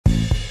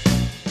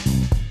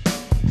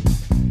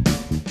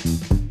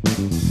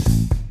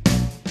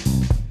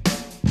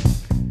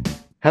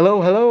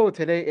Hello, hello.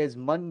 Today is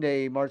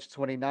Monday, March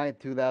 29th,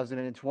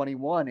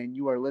 2021, and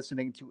you are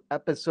listening to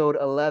episode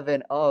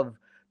 11 of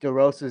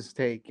DeRosa's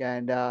Take.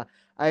 And I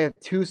have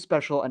two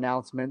special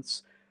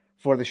announcements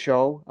for the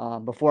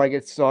show before I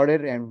get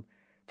started. And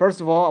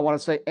first of all, I want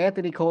to say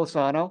Anthony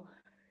Colasano.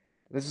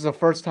 This is a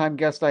first time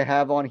guest I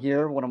have on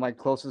here, one of my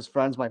closest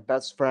friends, my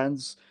best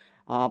friends.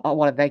 I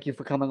want to thank you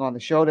for coming on the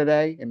show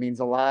today. It means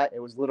a lot.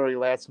 It was literally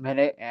last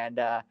minute, and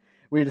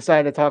we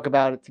decided to talk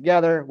about it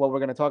together. What we're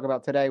going to talk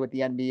about today with the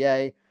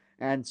NBA,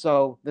 and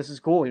so this is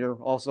cool. You're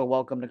also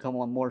welcome to come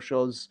on more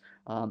shows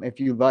if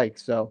you like.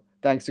 So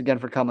thanks again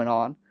for coming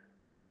on.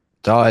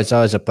 It's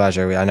always a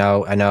pleasure. I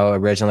know.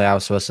 Originally, I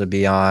was supposed to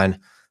be on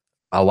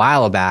a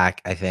while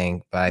back, I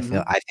think, but Hmm.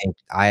 I think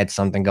I had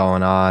something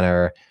going on,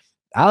 or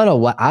I don't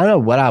know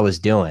what I was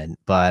doing,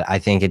 but I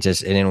think it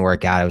didn't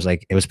work out.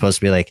 It was supposed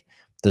to be like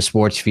the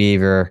Sports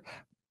Fever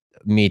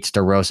meets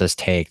DeRosa's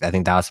Take. I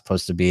think that was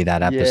supposed to be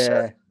that episode.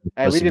 Yeah, It was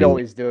hey, supposed we to did be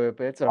always do it,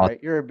 but it's all all right.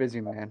 You're a busy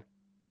man.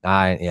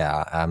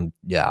 I'm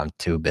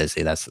too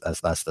busy. That's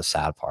the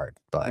sad part.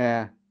 But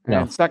Yeah. you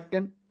know, And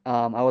second,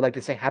 I would like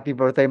to say happy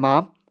birthday,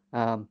 mom.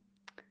 Um,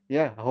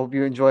 Yeah, I hope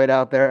you enjoy it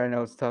out there. I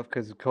know it's tough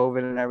because of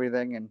COVID and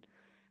everything and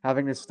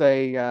having to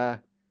stay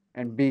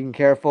and being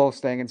careful,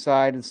 staying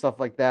inside and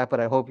stuff like that. But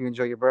I hope you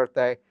enjoy your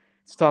birthday.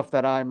 It's tough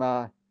that I'm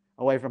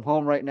away from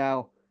home right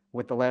now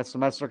with the last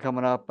semester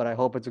coming up, but I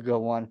hope it's a good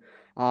one.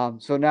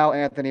 So now,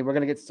 Anthony, we're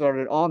going to get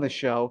started on the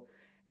show.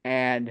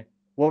 And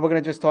what we're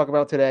going to just talk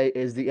about today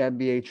is the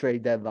NBA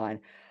trade deadline.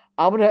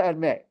 I'm going to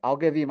admit, I'll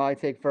give you my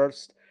take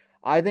first.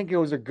 I think it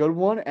was a good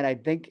one, and I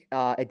think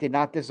it did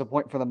not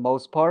disappoint for the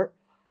most part.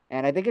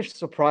 And I think it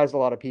surprised a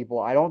lot of people.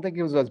 I don't think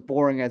it was as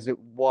boring as it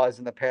was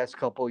in the past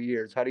couple of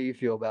years. How do you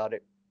feel about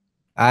it?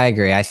 I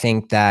agree. I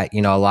think that,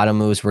 a lot of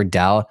moves were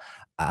dealt.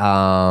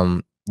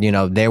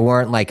 They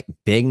weren't like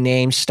big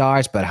name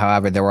stars, but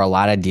however, there were a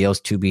lot of deals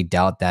to be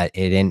dealt that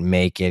it didn't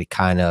make it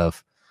kind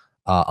of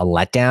a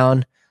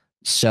letdown.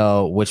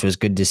 So, which was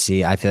good to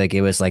see. I feel like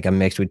it was like a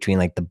mix between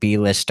like the B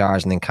list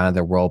stars and then kind of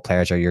the role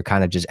players, or you're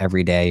kind of just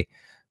everyday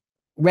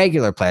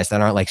regular players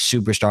that aren't like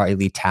superstar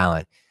elite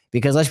talent.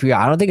 Because let's be real,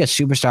 I don't think a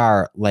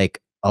superstar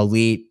like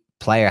elite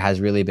player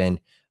has really been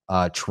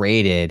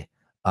traded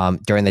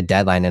during the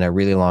deadline in a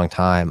really long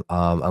time,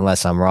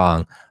 unless I'm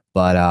wrong.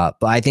 But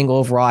I think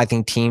overall, I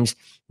think teams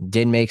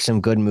did make some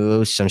good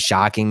moves, some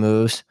shocking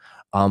moves.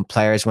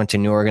 Players went to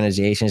new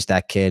organizations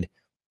that could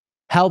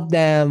help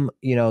them,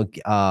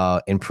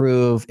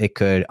 improve. It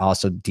could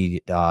also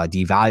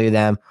devalue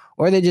them,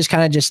 or they just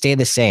kind of just stay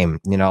the same.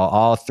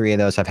 All three of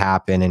those have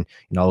happened, and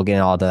we'll get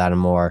into all of that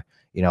and more,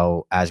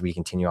 as we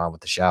continue on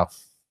with the show.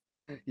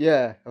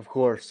 Yeah, of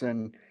course.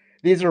 And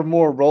these are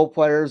more role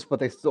players, but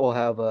they still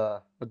have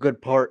a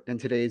good part in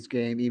today's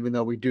game, even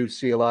though we do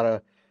see a lot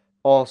of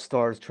all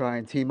stars try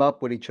and team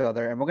up with each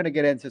other. And we're going to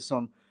get into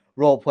some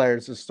role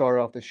players to start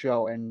off the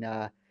show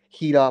and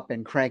heat up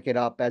and crank it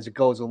up as it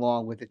goes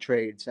along with the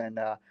trades. And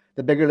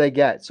the bigger they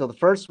get. So the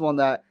first one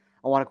that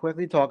I want to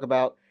quickly talk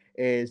about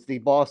is the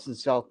Boston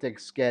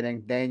Celtics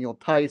getting Daniel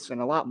Tice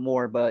and a lot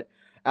more. But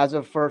as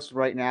of first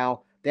right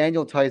now,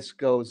 Daniel Tice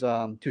goes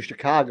to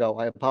Chicago.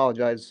 I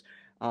apologize.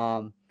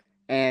 Um,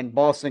 and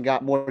Boston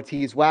got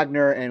Mortiz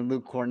Wagner and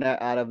Luke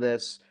Cornett out of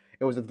this.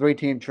 It was a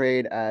three-team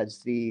trade as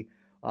the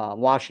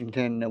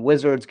Washington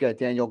Wizards get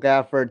Daniel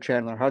Gafford,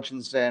 Chandler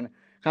Hutchinson.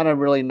 Kind of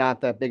really not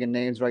that big of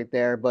names right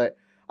there, but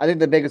I think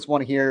the biggest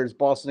one here is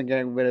Boston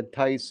getting rid of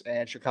Tice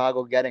and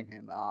Chicago getting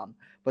him.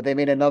 But they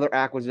made another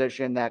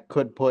acquisition that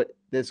could put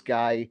this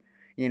guy,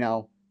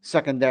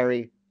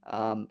 secondary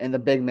in the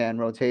big man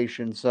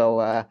rotation. So,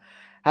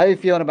 how are you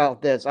feeling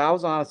about this? I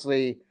was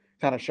honestly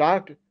kind of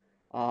shocked.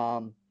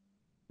 Um,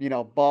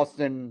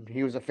 Boston,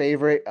 he was a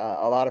favorite.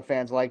 A lot of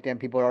fans liked him.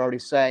 People are already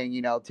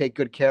saying, take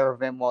good care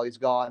of him while he's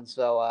gone.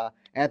 So,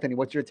 Anthony,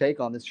 what's your take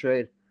on this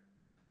trade?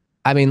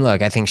 I mean,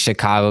 look, I think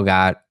Chicago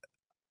got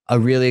a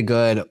really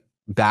good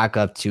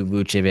backup to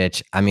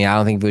Vucevic. I mean, I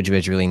don't think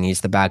Vucevic really needs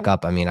the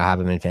backup. I mean, I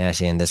have him in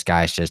fantasy, and this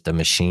guy's just a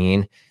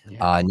machine.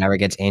 Yeah. Never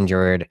gets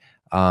injured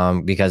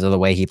because of the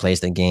way he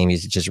plays the game.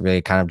 He's just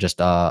really kind of just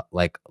a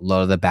like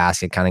low to the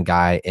basket kind of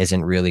guy.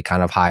 Isn't really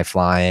kind of high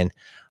flying,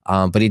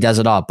 but he does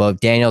it all. But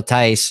Daniel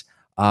Tice,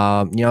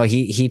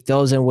 he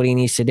fills in what he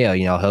needs to do.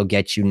 He'll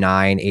get you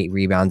 9, 8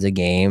 rebounds a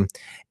game.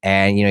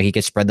 And he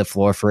could spread the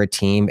floor for a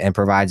team and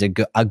provides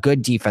a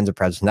good defensive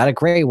presence. Not a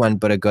great one,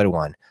 but a good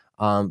one.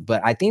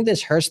 But I think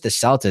this hurts the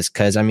Celtics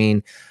because a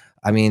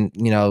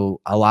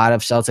lot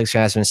of Celtics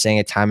fans have been saying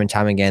it time and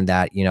time again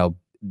that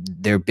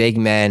their big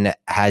men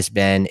has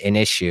been an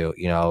issue.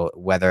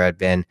 Whether it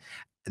been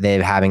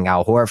they having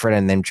Al Horford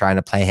and them trying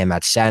to play him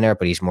at center,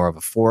 but he's more of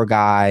a four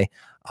guy.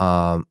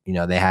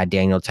 They had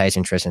Daniel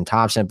Tyson, Tristan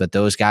Thompson, but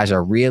those guys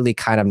are really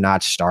kind of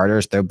not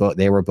starters.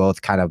 They were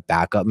both kind of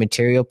backup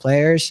material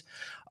players.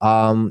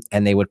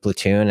 And they would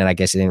platoon, and I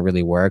guess it didn't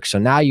really work. So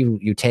now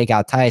you take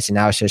out Tice, and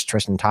now it's just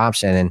Tristan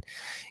Thompson, and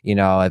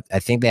I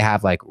think they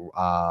have I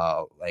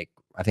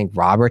think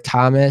Robert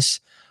Thomas,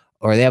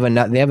 or they have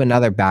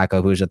another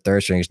backup who's a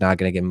third string who's not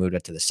going to get moved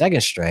up to the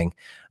second string.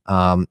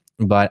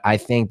 But I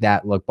think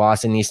that look,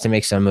 Boston needs to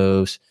make some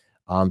moves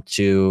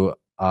to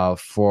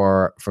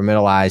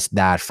formalize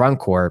that front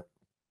court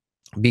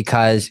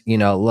because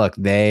look,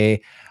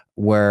 they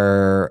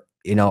were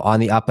on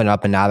the up and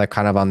up, and now they're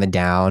kind of on the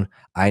down.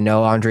 I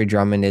know Andre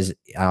Drummond is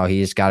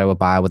he's got to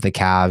abide with the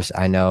Cavs.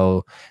 I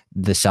know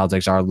the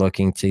Celtics are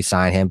looking to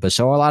sign him, but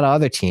so are a lot of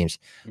other teams.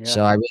 Yeah.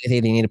 So I really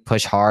think they need to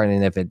push hard,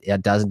 and if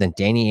it doesn't, then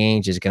Danny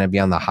Ainge is going to be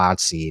on the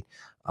hot seat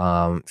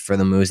for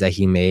the moves that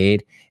he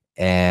made.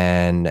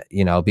 And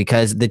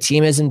because the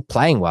team isn't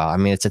playing well. I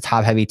mean, it's a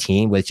top heavy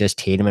team with just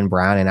Tatum and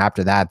Brown, and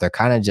after that, they're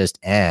kind of just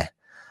Yeah,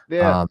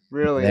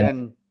 really. they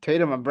And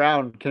Tatum and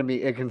Brown can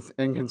be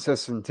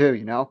inconsistent too,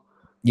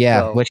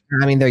 Yeah, So which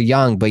I mean they're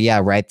young, but yeah,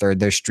 right.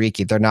 They're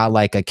streaky. They're not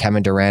like a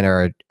Kevin Durant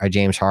or a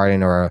James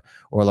Harden or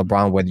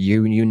LeBron, where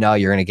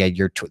you're gonna get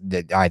your all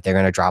right. They're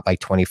gonna drop like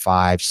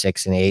 25,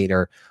 6 and 8,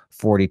 or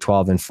 40,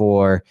 12 and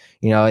 4.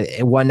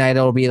 One night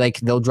it'll be like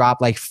they'll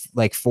drop like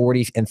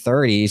 40 and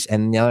 30s,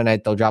 and the other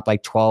night they'll drop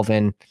like 12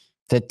 and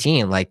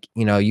 15. Like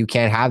you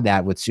can't have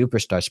that with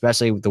superstars,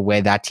 especially with the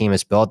way that team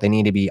is built. They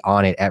need to be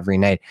on it every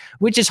night,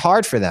 which is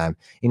hard for them.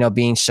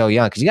 Being so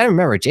young, because you got to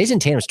remember Jason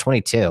Tatum's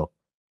 22.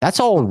 That's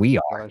how old we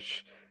are.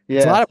 gosh.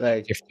 It's a Yeah, lot of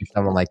like, pressure for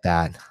someone like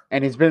that.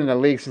 and he's been in the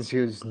league since he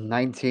was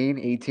 19,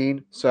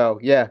 18. So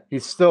yeah,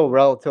 he's still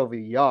relatively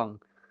young.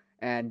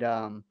 And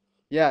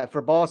yeah,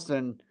 for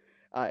Boston,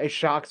 it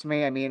shocks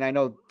me. I mean, I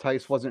know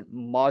Tice wasn't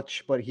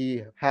much, but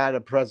he had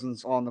a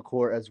presence on the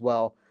court as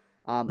well.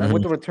 And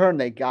with Mhm. the return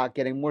they got,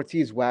 getting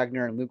Mortiz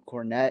Wagner and Luke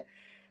Cornett,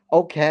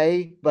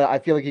 okay, but I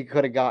feel like he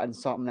could have gotten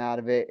something out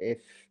of it if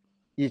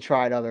he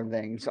tried other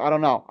things. I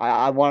don't know.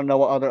 I want to know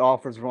what other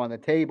offers were on the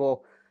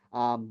table.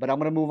 But I'm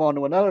going to move on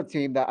to another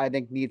team that I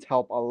think needs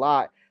help a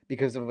lot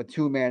because of a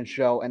two-man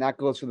show, and that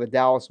goes for the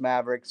Dallas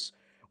Mavericks.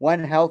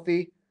 When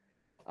healthy,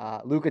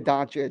 Luka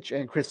Doncic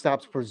and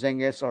Kristaps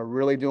Porzingis are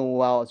really doing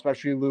well,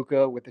 especially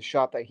Luka with the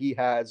shot that he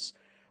has.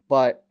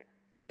 But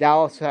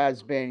Dallas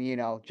has been,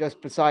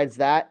 just besides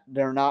that,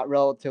 they're not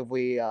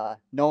relatively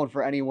known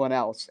for anyone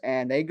else.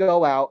 And they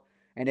go out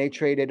and they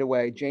traded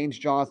away James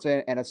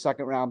Johnson and a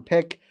second round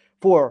pick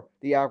for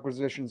the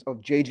acquisitions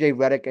of JJ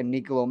Redick and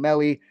Nicolo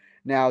Melli.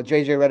 Now,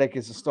 JJ Redick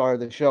is the star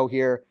of the show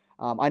here.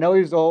 I know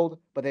he's old,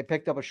 but they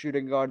picked up a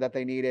shooting guard that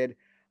they needed.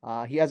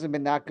 He hasn't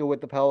been that good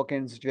with the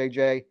Pelicans,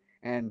 JJ,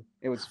 and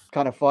it was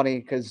kind of funny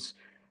because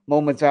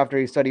moments after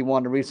he said he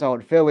wanted to re-sign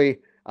with Philly,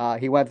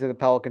 he went to the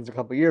Pelicans a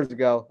couple years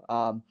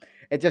ago.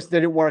 It just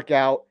didn't work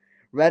out.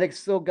 Redick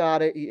still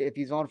got it. If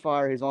he's on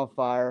fire, he's on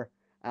fire.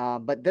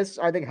 But this,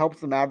 I think,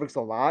 helps the Mavericks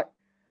a lot.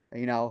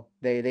 They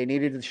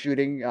needed the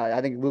shooting.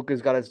 I think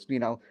Luka's got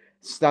to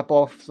step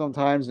off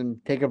sometimes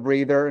and take a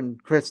breather.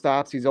 And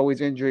Kristaps, he's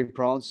always injury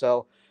prone.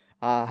 So,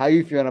 how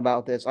you feeling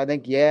about this? I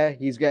think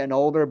he's getting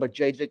older, but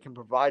JJ can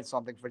provide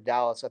something for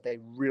Dallas that they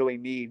really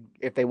need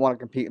if they want to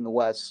compete in the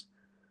West.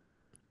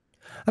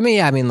 I mean,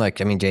 yeah, I mean, look,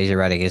 I mean, JJ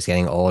Redick is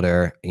getting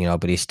older,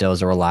 but he still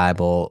is a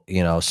reliable,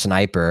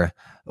 sniper,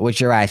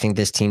 which you're right. I think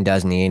this team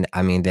does need.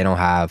 I mean, they don't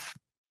have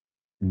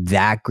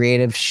that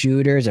great of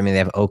shooters. I mean, they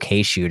have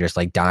okay shooters.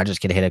 Like Don just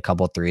could hit a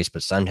couple threes,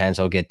 but sometimes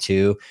he'll get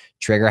too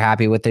trigger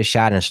happy with his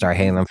shot and start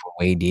hitting them from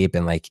way deep.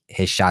 And like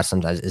his shot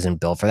sometimes isn't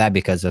built for that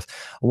because of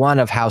one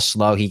of how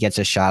slow he gets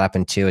a shot up,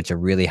 and two, it's a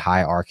really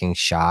high arcing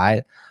shot.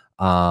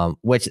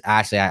 Which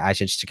actually I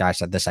should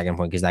scratch at the second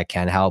point because that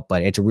can help,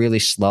 but it's really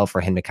slow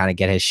for him to kind of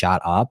get his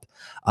shot up.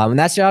 And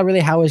that's not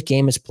really how his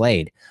game is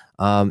played.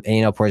 And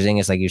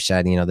Porzingis, like you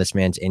said, this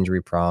man's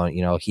injury prone.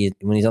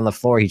 When he's on the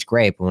floor, he's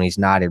great, but when he's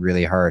not, it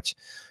really hurts.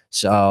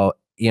 So,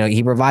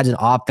 he provides an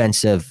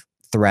offensive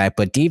threat,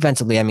 but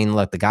defensively, I mean,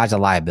 look, the guy's a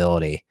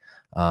liability.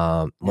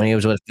 When he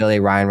was with Philly,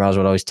 Ryan Reynolds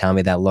would always tell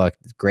me that, look,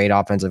 great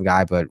offensive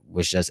guy, but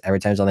was just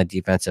every time he's on the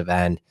defensive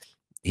end,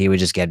 he would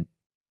just get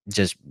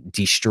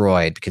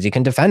destroyed because he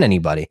can defend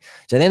anybody.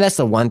 So I think that's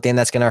the one thing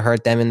that's going to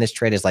hurt them in this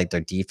trade is like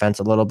their defense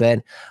a little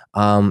bit.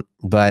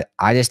 But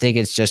I just think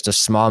it's just a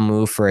small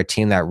move for a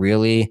team that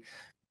really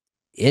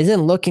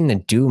isn't looking to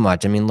do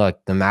much. I mean,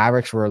 look, the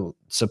Mavericks were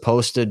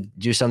supposed to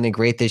do something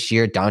great this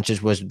year.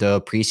 Doncic was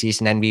the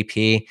preseason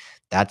MVP.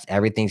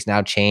 Everything's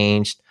now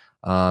changed.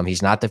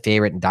 He's not the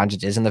favorite.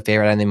 Doncic isn't the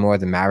favorite anymore.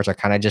 The Mavericks are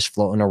kind of just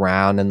floating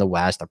around in the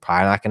West. They're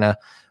probably not going to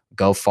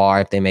go far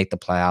if they make the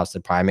playoffs.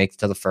 They'll probably make it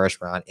to the first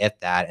round, if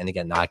that, and they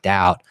get knocked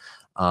out.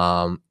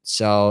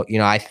 So,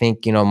 I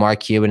think,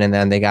 Mark Cuban and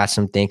then they got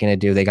some thinking to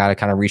do. They got to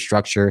kind of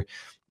restructure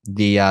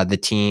the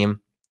team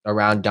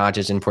around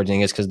Doncic and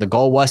Porzingis because the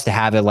goal was to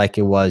have it like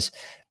it was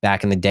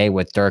back in the day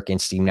with Dirk and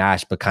Steve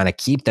Nash, but kind of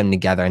keep them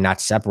together and not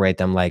separate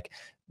them like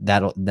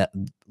that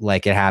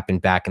like it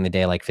happened back in the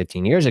day, like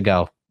 15 years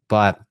ago.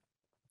 But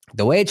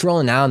the way it's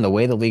rolling now and the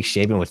way the league's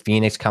shaping with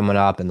Phoenix coming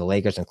up and the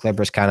Lakers and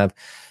Clippers kind of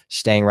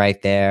staying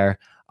right there.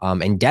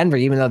 And Denver,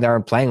 even though they're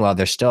playing well,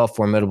 they're still a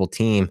formidable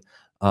team,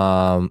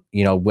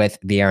 with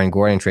the Aaron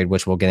Gordon trade,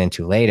 which we'll get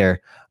into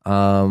later.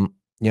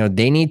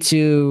 They need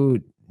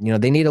to,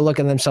 look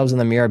at themselves in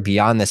the mirror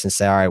beyond this and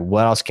say, all right,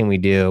 what else can we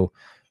do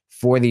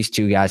for these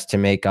two guys to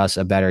make us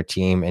a better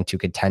team and to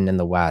contend in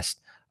the West?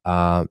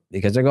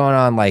 Because they're going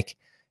on like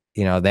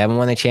They haven't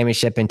won the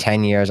championship in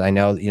 10 years. I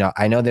know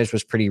this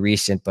was pretty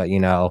recent, but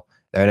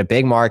they're in a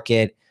big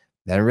market.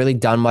 They haven't really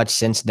done much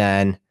since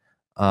then.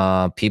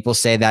 People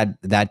say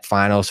that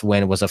finals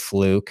win was a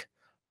fluke.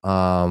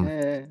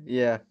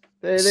 Yeah,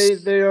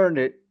 they earned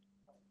it,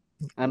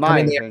 in I my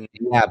mean, opinion.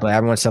 yeah, but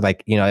everyone said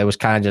like, it was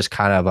kind of just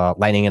kind of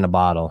lightning in a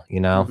bottle,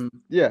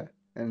 Yeah,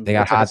 and They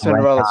got it's like a hot at the right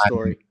Cinderella time.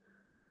 story.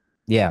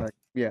 Yeah. Like,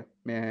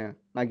 yeah,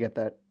 I get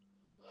that.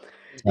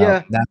 So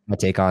Yeah, that's my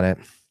take on it.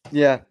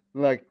 yeah,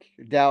 like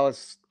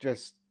Dallas,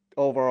 just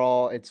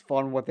overall, it's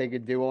fun what they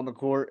could do on the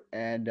court.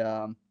 And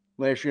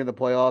last year in the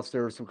playoffs,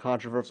 there were some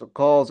controversial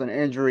calls and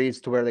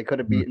injuries to where they could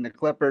have Mhm. beaten the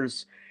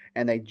Clippers,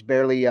 and they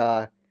barely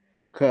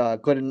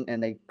couldn't,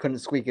 and they couldn't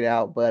squeak it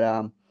out.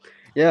 But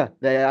yeah,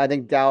 I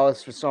think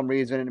Dallas for some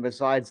reason, and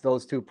besides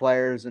those two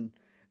players, and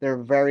they're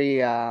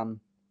very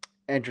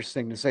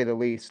interesting to say the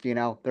least.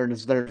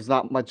 There's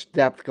not much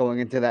depth going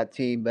into that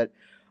team. But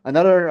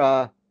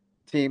another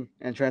team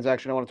and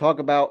transaction I want to talk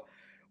about.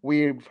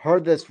 We've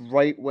heard this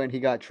right when he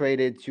got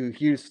traded to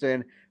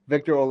Houston.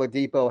 Victor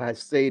Oladipo has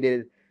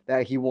stated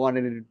that he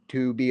wanted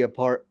to be a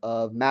part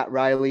of Matt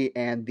Riley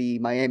and the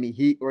Miami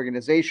Heat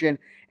organization,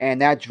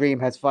 and that dream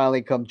has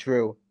finally come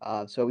true.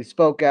 So he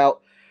spoke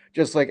out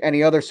just like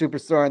any other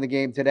superstar in the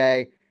game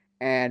today,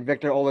 and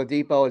Victor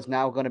Oladipo is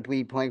now going to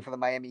be playing for the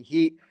Miami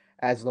Heat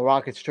as the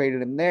Rockets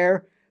traded him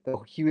there.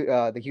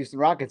 The Houston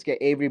Rockets get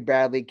Avery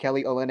Bradley,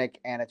 Kelly Olynyk,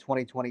 and a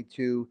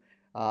 2022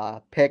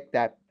 pick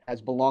that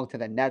has belonged to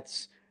the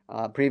Nets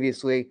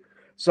previously.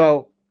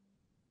 So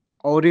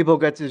Oladipo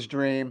gets his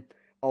dream.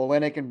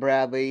 Olynyk and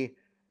Bradley,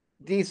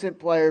 decent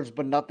players,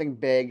 but nothing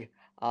big.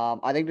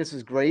 I think this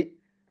is great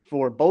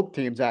for both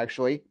teams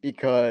actually,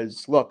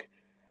 because look,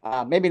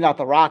 maybe not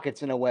the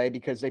Rockets in a way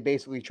because they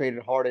basically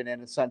traded Harden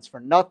in a sense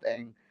for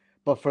nothing,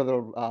 but for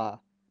the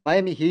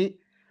Miami Heat,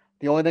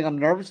 the only thing I'm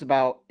nervous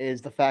about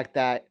is the fact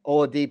that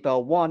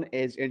Oladipo one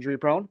is injury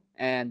prone,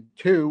 and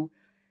two,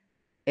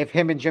 if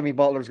him and Jimmy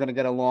Butler is going to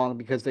get along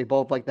because they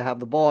both like to have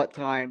the ball at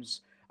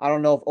times. I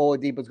don't know if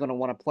Oladipo is going to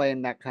want to play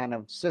in that kind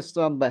of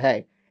system, but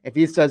hey, if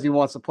he says he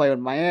wants to play with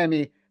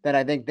Miami, then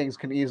I think things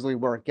can easily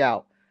work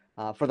out.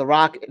 For the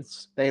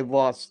Rockets, they've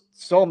lost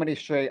so many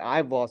straight.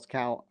 I've lost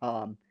count.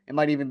 It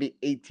might even be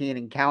 18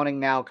 and counting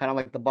now, kind of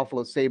like the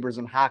Buffalo Sabres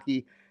in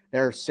hockey.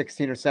 They're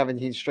 16 or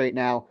 17 straight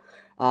now.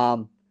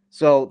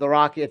 So the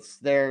Rockets,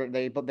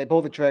 they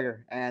pulled the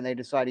trigger and they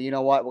decided, you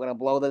know what, we're going to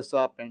blow this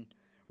up and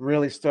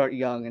really start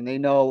young, and they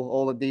know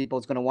Oladipo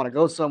is going to want to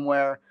go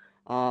somewhere.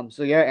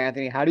 So yeah,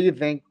 Anthony, how do you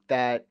think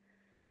that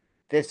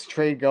this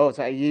trade goes?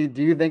 Do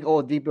you think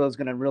Oladipo is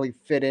going to really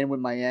fit in with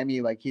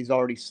Miami, like he's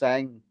already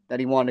saying that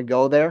he wanted to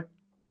go there?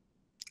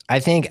 I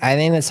think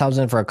that helps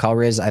in for a couple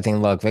reasons. I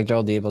think look, Victor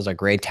Oladipo is a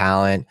great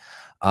talent.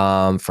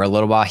 For a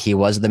little while, he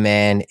was the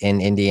man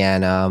in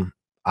Indiana.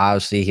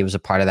 Obviously, he was a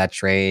part of that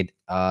trade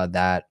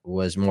that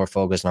was more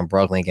focused on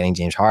Brooklyn getting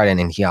James Harden,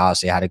 and he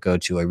obviously had to go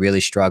to a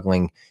really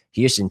struggling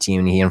Houston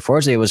team. And he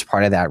unfortunately was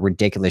part of that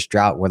ridiculous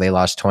drought where they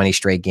lost 20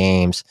 straight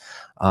games.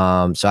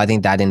 So I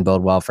think that didn't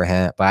bode well for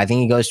him. But I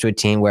think he goes to a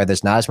team where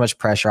there's not as much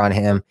pressure on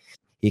him.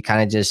 He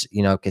kind of just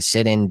could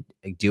sit in,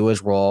 do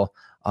his role.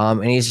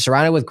 And he's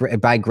surrounded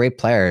by great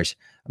players.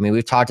 I mean,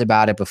 we've talked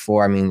about it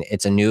before. I mean,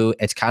 it's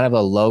kind of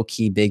a low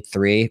key big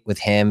three with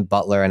him,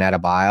 Butler, and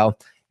Adebayo.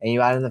 And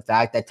you add in the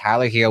fact that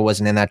Tyler Hero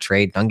wasn't in that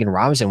trade, Duncan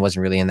Robinson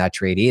wasn't really in that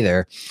trade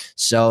either.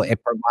 So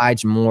it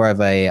provides more of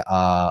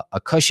a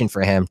cushion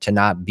for him to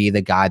not be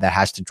the guy that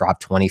has to drop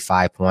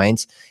 25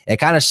 points. It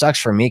kind of sucks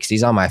for me because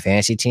he's on my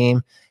fantasy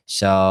team.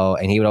 So,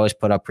 and he would always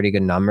put up pretty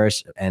good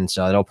numbers. And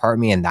so it'll hurt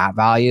me in that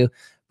value.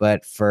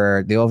 But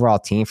for the overall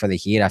team for the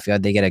Heat, I feel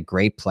like they get a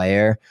great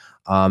player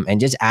and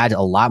just add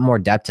a lot more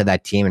depth to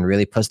that team and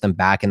really puts them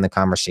back in the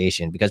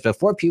conversation. Because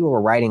before people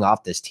were writing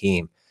off this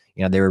team,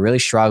 they were really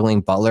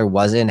struggling. Butler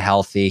wasn't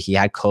healthy. He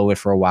had COVID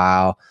for a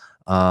while.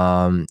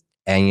 And,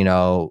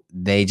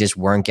 they just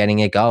weren't getting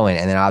it going.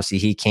 And then obviously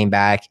he came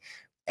back.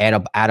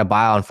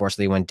 Adebayo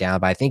unfortunately went down,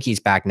 but I think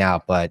he's back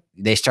now. But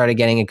they started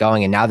getting it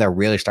going, and now they're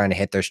really starting to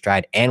hit their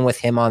stride. And with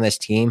him on this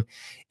team,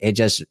 it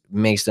just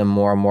makes them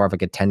more and more of a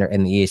contender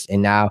in the East.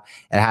 And now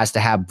it has to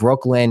have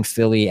Brooklyn,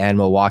 Philly, and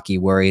Milwaukee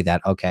worry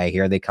that okay,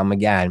 here they come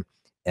again.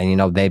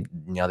 And they've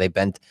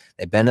been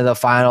to the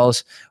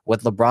finals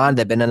with LeBron.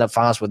 They've been in the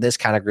finals with this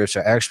kind of group.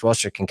 So Eric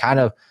Spoelstra can kind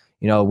of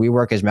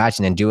rework his match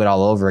and then do it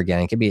all over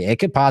again. It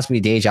could possibly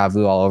deja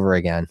vu all over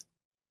again.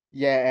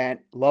 Yeah, and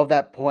love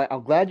that point.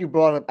 I'm glad you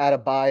brought up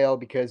Adebayo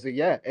because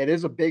yeah, it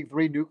is a big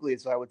three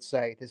nucleus. I would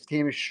say this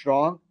team is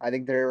strong. I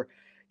think they're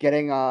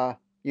getting on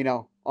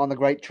the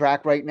right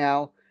track right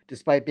now,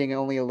 despite being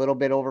only a little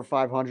bit over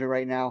 500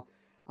 right now.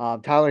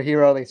 Tyler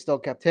Hero, they still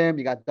kept him.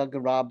 You got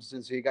Duncan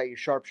Robinson, so you got your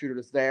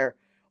sharpshooters there.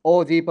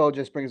 Oladipo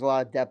just brings a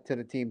lot of depth to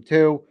the team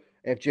too.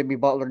 If Jimmy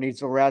Butler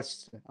needs a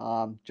rest,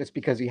 just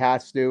because he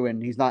has to,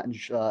 and he's not in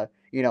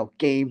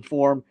game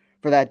form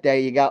for that day,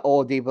 you got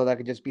Oladipo that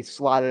could just be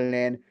slotted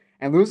in,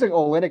 and losing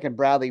Olynyk and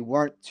Bradley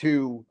weren't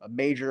two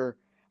major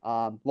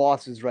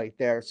losses right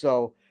there.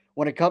 So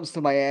when it comes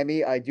to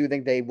Miami, I do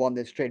think they won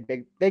this trade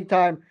big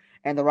time.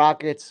 And the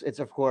Rockets, it's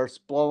of course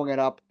blowing it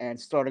up and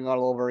starting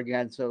all over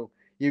again. So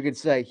you can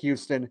say,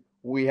 Houston,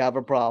 we have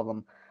a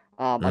problem.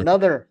 Mm.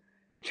 Another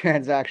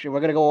transaction, we're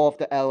going to go off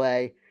to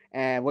LA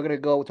and we're going to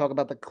go talk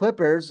about the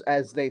Clippers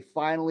as they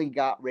finally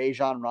got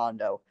Rajon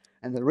Rondo.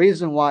 And the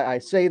reason why I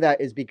say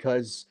that is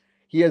because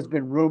he has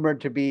been rumored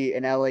to be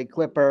an LA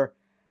Clipper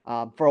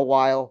for a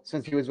while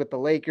since he was with the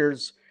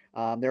Lakers.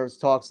 There was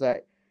talks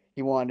that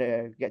he wanted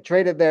to get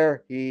traded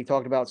there. He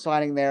talked about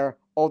signing there.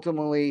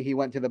 Ultimately, he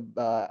went to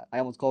the I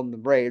almost called them the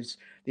Braves,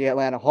 the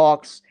Atlanta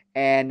Hawks,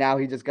 and now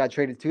he just got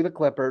traded to the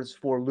Clippers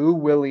for Lou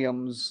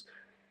Williams.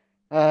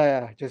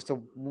 Just a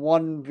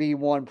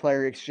 1v1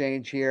 player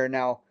exchange here.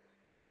 Now,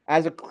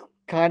 as a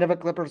kind of a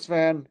Clippers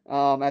fan,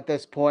 at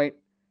this point,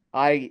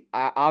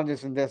 I'm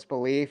just in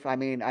disbelief. I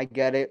mean, I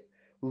get it.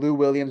 Lou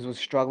Williams was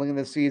struggling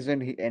this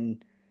season,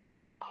 and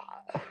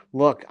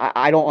look,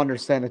 I don't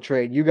understand the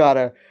trade. You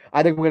gotta.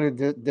 I think we're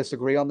gonna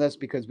disagree on this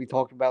because we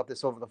talked about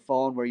this over the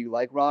phone, where you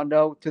like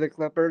Rondo to the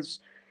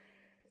Clippers.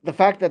 The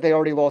fact that they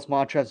already lost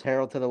Montrezl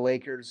Harrell to the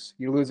Lakers,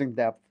 you're losing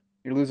depth.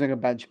 You're losing a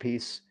bench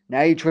piece.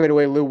 Now you trade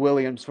away Lou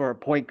Williams for a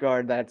point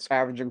guard that's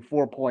averaging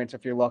 4 points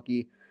if you're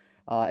lucky.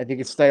 If he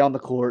can stay on the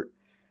court,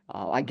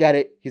 I get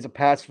it. He's a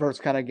pass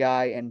first kind of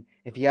guy, and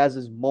if he has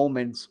his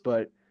moments,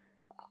 but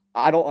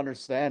I don't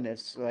understand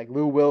this. Like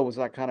Lou Will was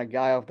that kind of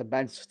guy off the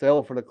bench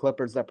still for the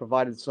Clippers that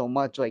provided so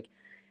much. Like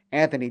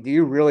Anthony, do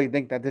you really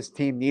think that this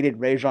team needed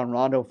Rajon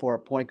Rondo for a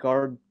point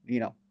guard?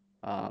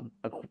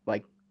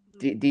 Like,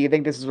 do you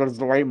think this was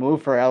the right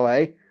move for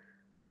LA?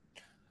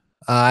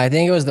 I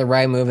think it was the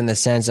right move in the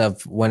sense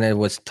of when it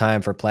was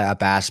time for playoff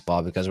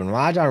basketball, because when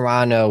Rajon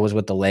Rondo was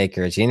with the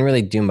Lakers, he didn't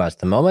really do much.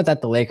 The moment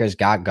that the Lakers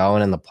got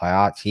going in the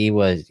playoffs,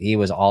 he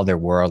was all their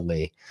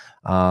worldly.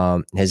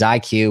 His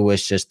IQ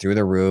was just through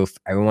the roof.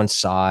 Everyone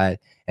saw it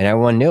and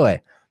everyone knew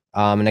it.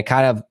 And it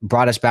kind of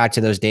brought us back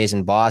to those days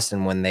in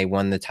Boston when they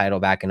won the title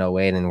back in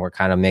 '08 and were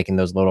kind of making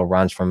those little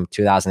runs from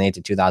 2008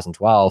 to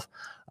 2012.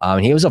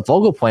 He was a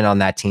focal point on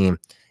that team.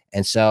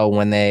 And so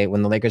when the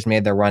Lakers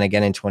made their run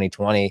again in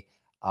 2020,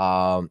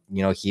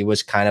 he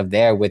was kind of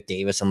there with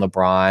Davis and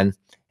LeBron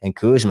and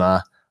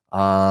Kuzma.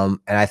 And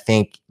I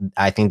think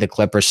the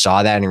Clippers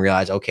saw that and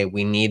realized, okay,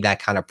 we need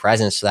that kind of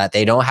presence so that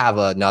they don't have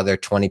another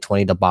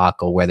 2020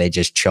 debacle where they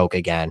just choke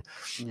again.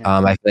 Yeah.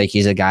 I feel like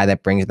he's a guy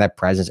that brings that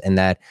presence and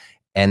that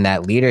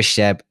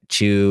leadership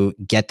to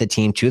get the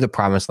team to the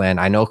promised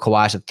land. I know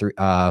Kawhi's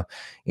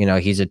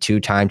he's a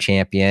two-time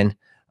champion.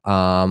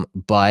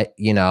 But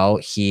you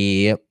got,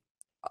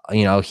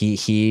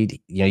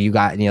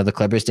 the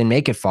Clippers didn't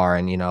make it far,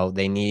 and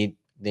they need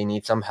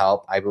some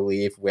help, I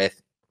believe,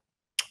 with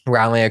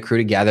rallying a crew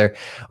together.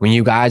 When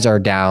you guys are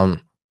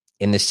down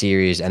in the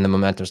series and the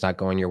momentum's not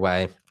going your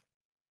way,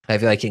 I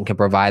feel like it can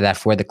provide that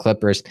for the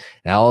Clippers.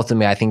 And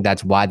ultimately, I think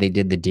that's why they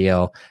did the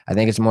deal. I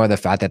think it's more the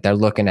fact that they're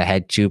looking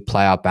ahead to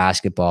playoff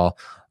basketball,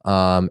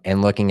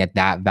 and looking at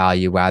that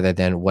value rather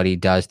than what he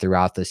does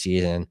throughout the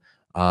season.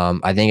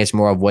 I think it's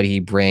more of what he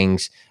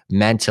brings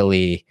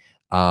mentally,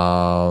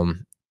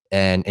 and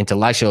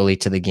intellectually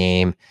to the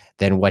game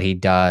than what he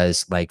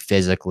does like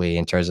physically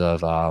in terms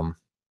of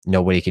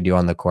what he can do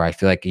on the court. I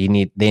feel like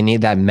they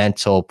need that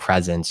mental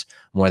presence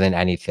more than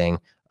anything,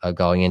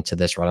 going into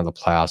this run of the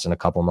playoffs in a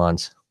couple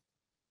months.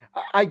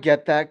 I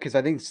get that because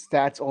I think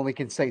stats only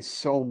can say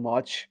so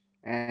much,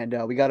 and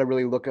we got to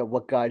really look at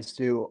what guys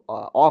do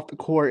off the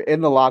court,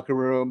 in the locker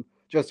room,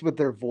 just with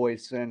their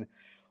voice, and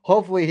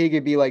hopefully he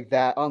could be like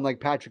that, unlike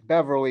Patrick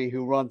Beverly,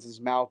 who runs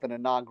his mouth in a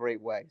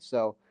non-great way.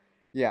 So,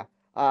 yeah,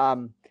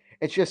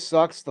 it just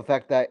sucks the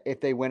fact that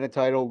if they win a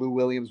title, Lou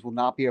Williams will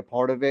not be a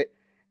part of it.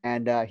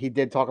 And he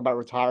did talk about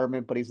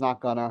retirement, but he's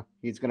not gonna.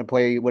 He's gonna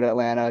play with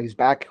Atlanta. He's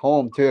back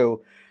home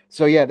too.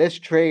 So yeah, this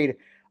trade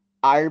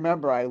I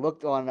remember I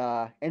looked on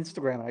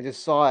Instagram and I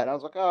just saw it. And I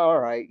was like, oh, all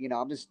right.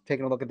 I'm just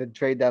taking a look at the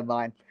trade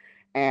deadline.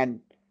 And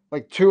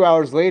like 2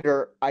 hours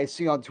later, I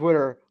see on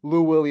Twitter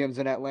Lou Williams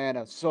in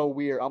Atlanta. So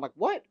weird. I'm like,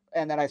 what?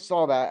 And then I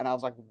saw that and I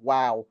was like,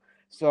 wow.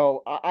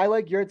 So I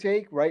like your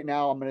take. Right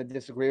now, I'm going to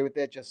disagree with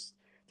it just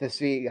to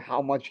see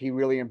how much he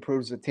really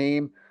improves the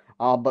team.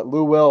 But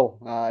Lou will.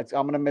 I'm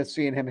going to miss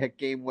seeing him hit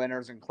game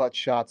winners and clutch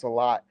shots a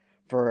lot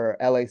for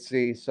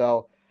LAC.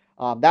 So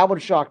that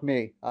would shock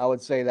me. I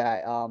would say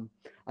that.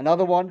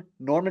 Another one,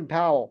 Norman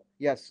Powell.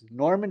 Yes,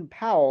 Norman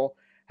Powell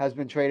has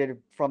been traded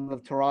from the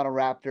Toronto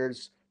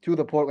Raptors to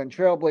the Portland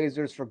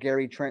Trailblazers for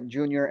Gary Trent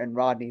Jr. and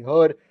Rodney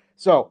Hood.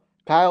 So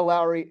Kyle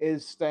Lowry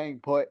is staying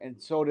put, and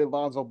so did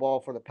Lonzo Ball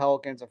for the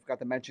Pelicans. I forgot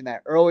to mention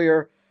that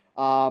earlier.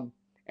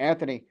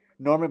 Anthony,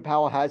 Norman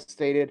Powell has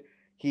stated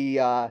he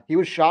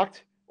was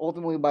shocked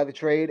ultimately by the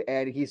trade,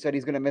 and he said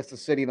he's going to miss the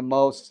city the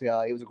most.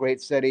 It was a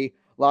great city,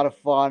 a lot of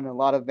fun, a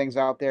lot of things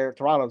out there.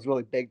 Toronto's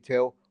really big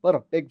too, a lot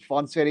of big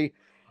fun city.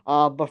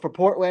 But for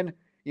Portland,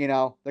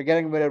 they're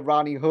getting rid of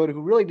Rodney Hood,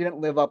 who really didn't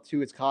live up to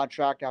his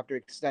contract after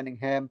extending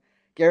him.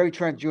 Gary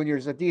Trent Jr.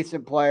 is a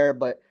decent player,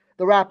 but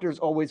the Raptors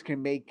always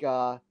can make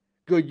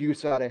good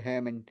use out of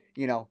him and,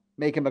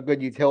 make him a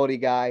good utility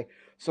guy.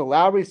 So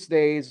Lowry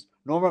stays.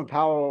 Norman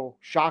Powell,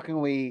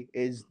 shockingly,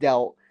 is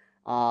dealt.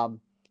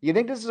 You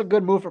think this is a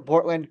good move for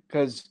Portland?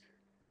 Because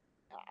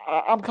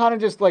I'm kind of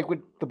just like with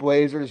the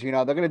Blazers, they're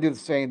going to do the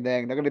same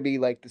thing. They're going to be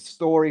like the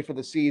story for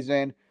the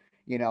season,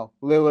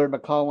 Lillard,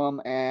 McCollum,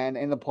 and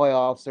in the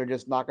playoffs, they're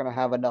just not going to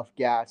have enough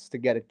gas to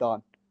get it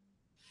done.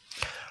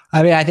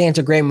 I mean, I think it's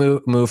a great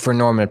move for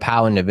Norman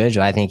Powell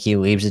individual. I think he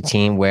leaves a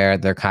team where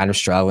they're kind of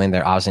struggling.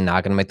 They're obviously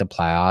not going to make the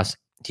playoffs.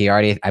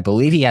 I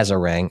believe he has a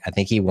ring. I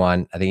think he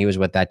won. I think he was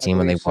with that I team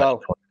when they believe won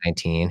so. in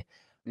 2019.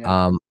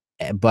 Yeah.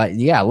 But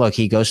yeah, look,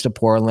 he goes to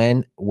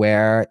Portland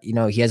where, he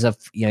has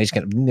he's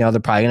going to, they're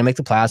probably going to make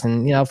the playoffs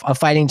and, a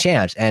fighting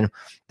chance. And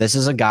this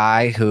is a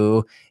guy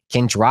who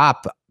can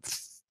drop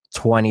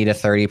 20 to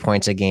 30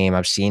 points a game.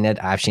 I've seen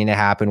it. I've seen it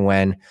happen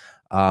when,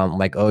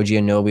 like OG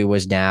Anunoby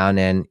was down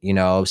and,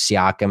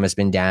 Siakam has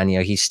been down,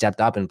 he stepped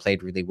up and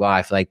played really well.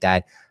 I feel like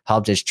that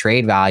helped his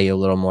trade value a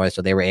little more.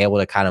 So they were able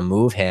to kind of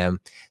move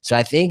him. So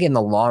I think in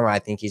the long run, I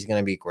think he's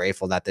going to be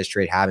grateful that this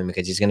trade happened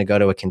because he's going to go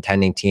to a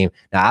contending team.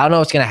 Now, I don't know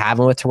what's going to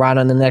happen with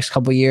Toronto in the next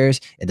couple of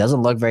years. It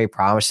doesn't look very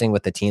promising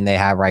with the team they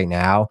have right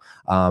now.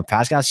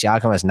 Pascal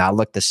Siakam has not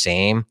looked the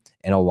same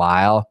in a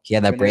while. He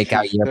had that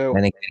breakout year, but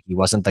then again, he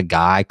wasn't the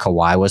guy.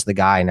 Kawhi was the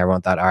guy, and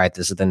everyone thought, all right,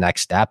 this is the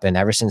next step. And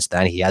ever since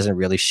then, he hasn't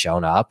really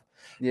shown up.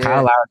 Yeah. Kyle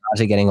Lowry's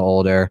obviously getting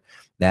older.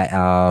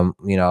 That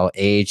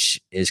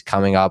age is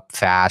coming up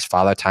fast.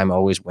 Father Time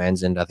always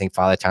wins, and I think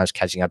Father Time's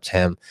catching up to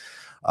him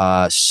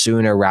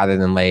sooner rather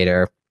than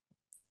later.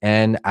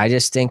 And I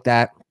just think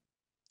that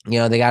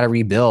they got to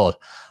rebuild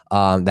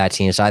that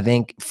team. So I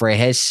think for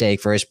his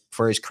sake, for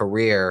his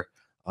career,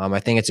 I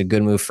think it's a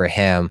good move for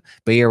him.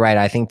 But you're right.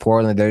 I think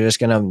Portland, they're just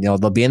gonna,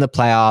 they'll be in the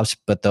playoffs,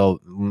 but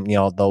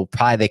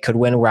they could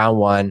win round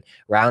one,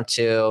 round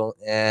two,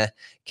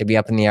 could be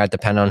up in the air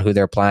depending on who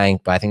they're playing.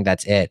 But I think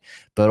that's it.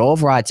 But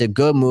overall, it's a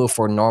good move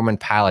for Norman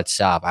Powell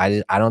itself.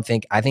 I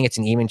think it's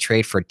an even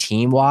trade for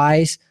team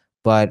wise,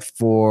 but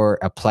for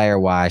a player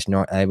wise,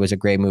 it was a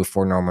great move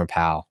for Norman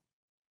Powell.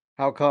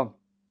 How come?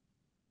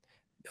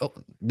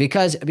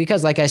 Because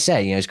like I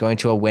said, it's going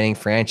to a winning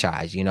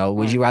franchise.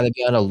 Would you rather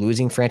be on a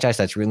losing franchise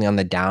that's really on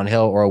the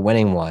downhill or a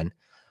winning one?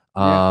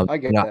 Yeah, I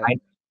get that.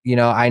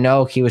 I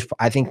know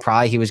I think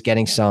probably he was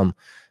getting some,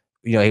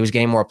 he was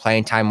getting more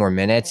playing time, more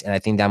minutes, and I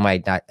think that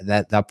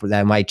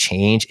might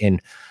change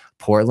in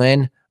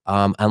Portland,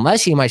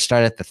 unless he might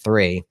start at the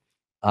 3.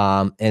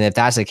 And if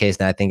that's the case,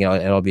 then I think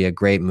it'll be a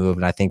great move,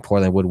 and I think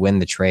Portland would win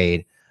the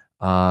trade.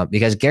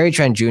 Because Gary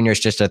Trent Jr. is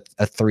just a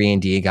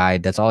 3-and-D guy.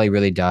 That's all he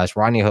really does.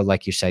 Rodney Hood,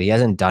 like you said, he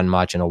hasn't done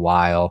much in a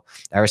while.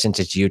 Ever since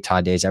his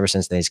Utah days, ever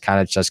since then, he's kind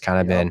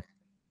of been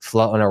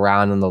floating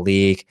around in the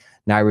league,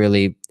 not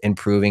really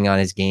improving on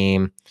his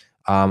game.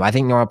 I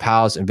think Norman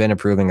Powell's been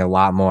improving a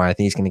lot more. I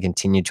think he's going to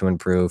continue to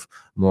improve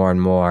more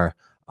and more.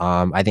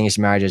 I think it's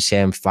more just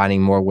him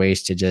finding more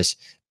ways to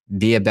just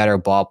be a better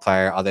ball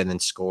player other than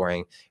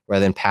scoring,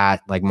 rather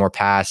than more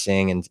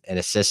passing and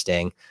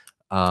assisting.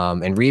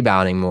 And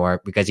rebounding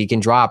more, because he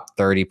can drop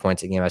 30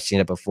 points a game. I've seen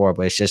it before,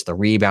 but it's just the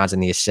rebounds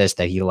and the assists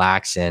that he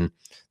lacks in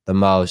the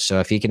most. So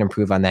if he can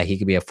improve on that, he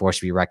could be a force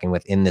to be reckoned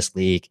with in this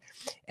league.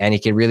 And he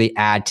could really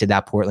add to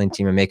that Portland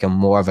team and make him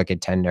more of a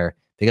contender.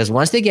 Because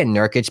once they get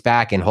Nurkic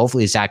back, and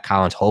hopefully Zach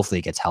Collins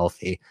gets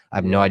healthy. I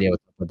have no idea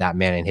what's up with that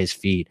man and his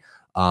feet.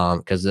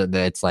 Because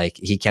it's like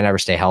he can't ever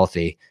stay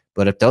healthy.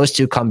 But if those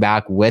two come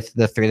back with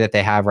the 3 that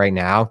they have right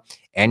now,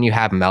 and you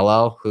have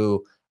Melo,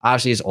 who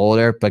obviously is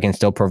older, but can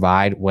still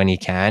provide when he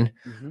can.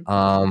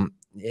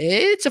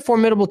 It's a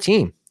formidable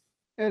team.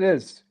 It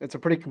is. It's a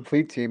pretty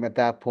complete team at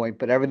that point,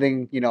 but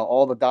everything,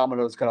 all the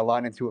dominoes got to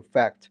line into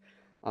effect.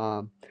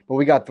 But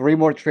we got 3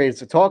 more trades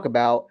to talk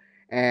about,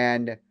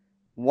 and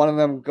one of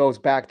them goes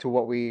back to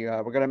what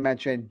we're going to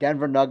mention.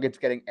 Denver Nuggets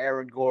getting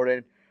Aaron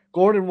Gordon.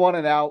 Gordon won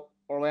it out.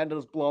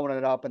 Orlando's blowing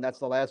it up, and that's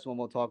the last one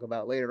we'll talk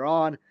about later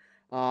on.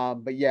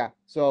 But yeah,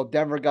 so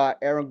Denver got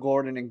Aaron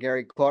Gordon and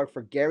Gary Clark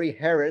for Gary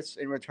Harris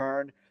in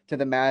return to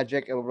the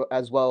Magic,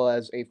 as well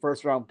as a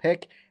first-round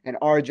pick and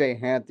RJ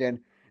Hampton.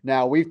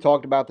 Now, we've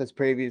talked about this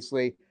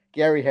previously.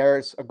 Gary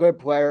Harris, a good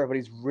player, but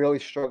he's really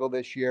struggled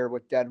this year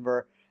with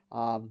Denver,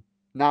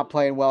 not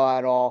playing well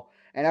at all.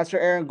 And as for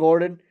Aaron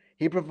Gordon,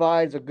 he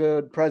provides a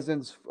good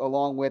presence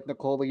along with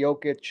Nikola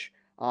Jokic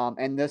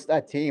and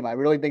that team. I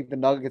really think the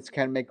Nuggets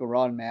can make a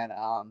run, man.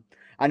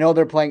 I know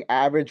they're playing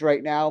average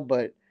right now,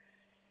 but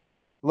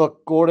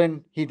look,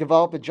 Gordon, he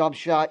developed a jump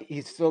shot.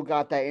 He's still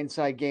got that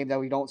inside game that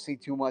we don't see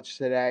too much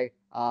today.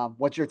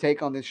 What's your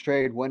take on this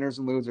trade, winners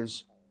and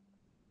losers?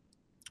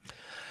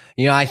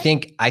 I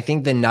think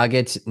the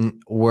Nuggets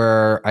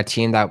were a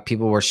team that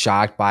people were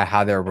shocked by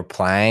how they were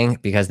playing,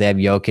 because they have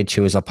Jokic,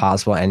 who is a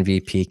possible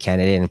MVP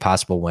candidate and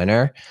possible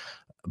winner,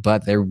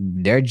 but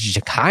they're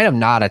just kind of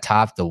not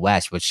atop the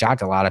West, which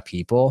shocked a lot of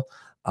people.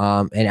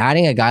 And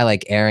adding a guy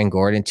like Aaron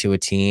Gordon to a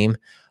team,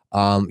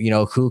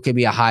 who could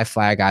be a high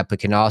flyer guy, but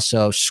can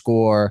also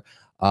score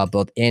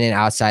both in and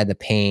outside the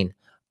paint,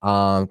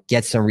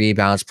 get some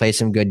rebounds, play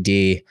some good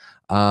D.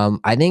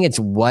 I think it's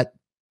what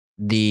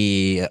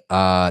the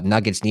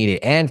Nuggets needed,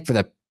 and for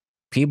the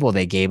people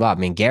they gave up.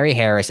 I mean, Gary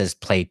Harris has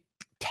played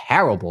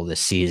terrible this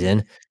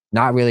season.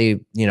 not really,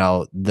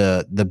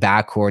 the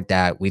backcourt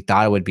that we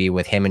thought it would be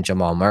with him and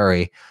Jamal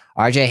Murray.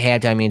 RJ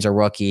Hampton, I mean, is a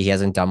rookie. He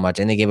hasn't done much,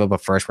 and they gave up a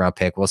first round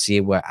pick. We'll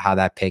see how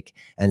that pick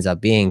ends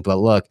up being. But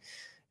look,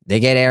 they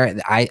get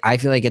Aaron. I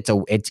feel like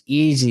it's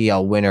easy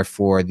a winner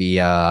for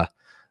the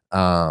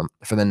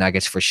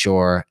Nuggets for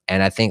sure.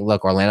 And I think,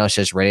 look, Orlando's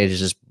just ready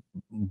to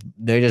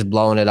they're just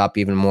blowing it up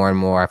even more and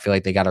more. I feel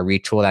like they got to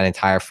retool that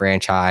entire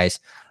franchise.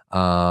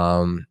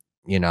 Um,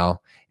 you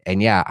know,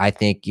 and yeah, I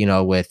think,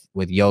 with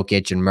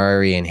Jokic and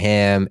Murray and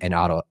him and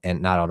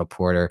not Otto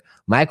Porter,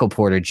 Michael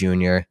Porter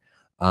Jr.,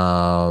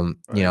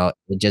 Right.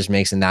 it just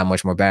makes him that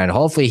much more better. And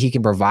hopefully he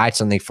can provide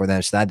something for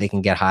them so that they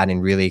can get hot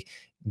and really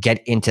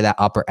get into that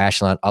upper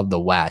echelon of the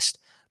West.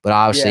 But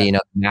obviously, Yeah.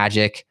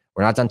 Magic,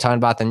 we're not done talking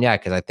about them yet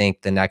because I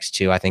think the next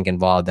two, I think,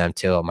 involve them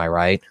too. Am I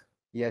right?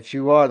 Yes,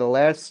 you are. The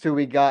last two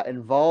we got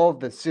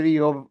involved the city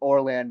of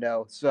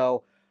Orlando.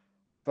 So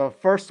the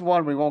first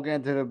one, we won't get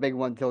into the big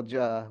one till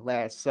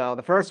last. So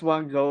the first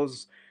one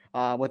goes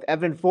with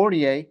Evan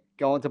Fournier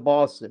going to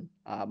Boston.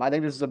 I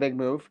think this is a big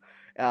move.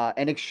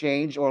 In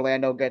exchange,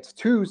 Orlando gets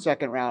 2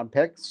 second-round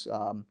picks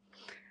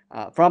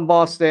from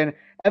Boston.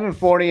 Evan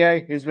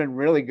Fournier, he's been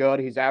really good.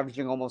 He's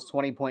averaging almost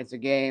 20 points a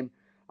game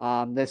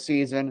this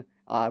season.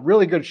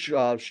 Really good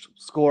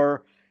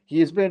scorer.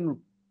 He's been,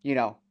 you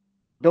know,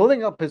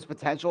 building up his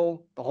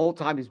potential the whole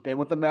time he's been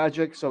with the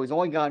Magic. So he's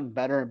only gotten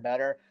better and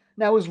better.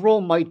 Now his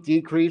role might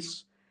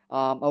decrease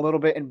a little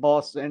bit in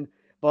Boston,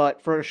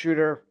 but for a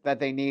shooter that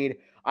they need,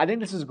 I think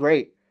this is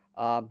great.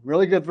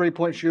 Really good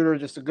 3-point shooter,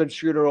 just a good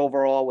shooter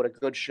overall with a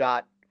good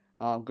shot,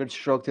 good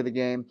stroke to the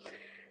game.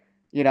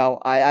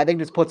 I think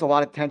this puts a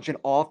lot of tension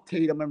off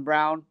Tatum and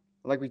Brown,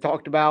 like we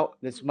talked about.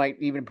 This might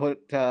even put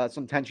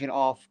some tension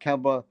off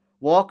Kemba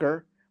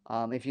Walker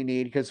if you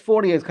need, because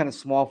 40 is kind of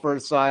small for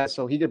his size,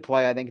 so he could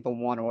play, I think, the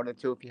one or the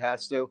two if he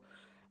has to.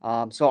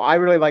 So I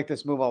really like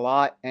this move a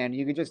lot, and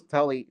you can just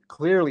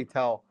clearly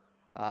tell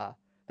uh,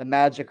 the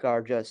Magic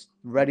are just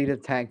ready to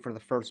tank for the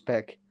first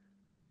pick.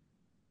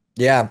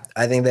 Yeah,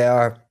 I think they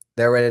are.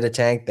 They're ready to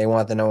tank. They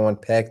want the number one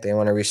pick. They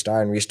want to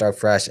restart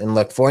fresh. And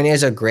look, Fournier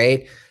is a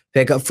great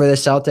pickup for the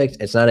Celtics.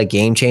 It's not a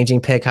game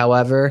changing pick,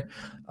 however,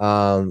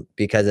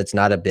 because it's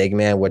not a big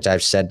man, which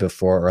I've said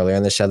before earlier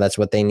in the show. That's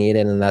what they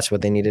needed, and that's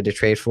what they needed to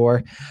trade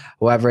for.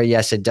 However,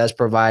 yes, it does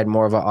provide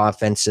more of an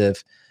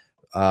offensive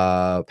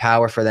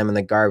power for them in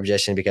the guard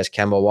position because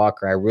Kemba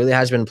Walker really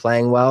has been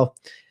playing well.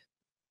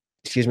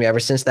 Excuse me,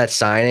 ever since that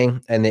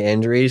signing and the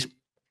injuries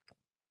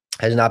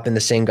has not been the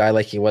same guy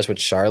like he was with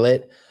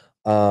Charlotte.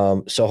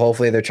 So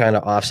hopefully they're trying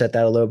to offset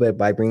that a little bit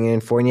by bringing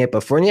in Fournier.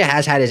 But Fournier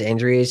has had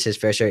his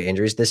fair share of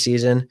injuries this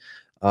season.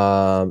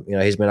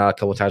 He's been out a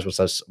couple times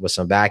with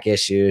some back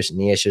issues,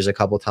 knee issues a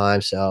couple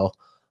times. So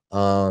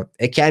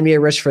it can be a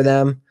risk for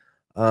them.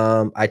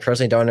 I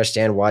personally don't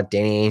understand what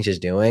Danny Ainge is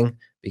doing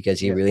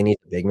because he Yeah. really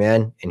needs a big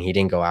man and he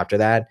didn't go after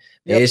that.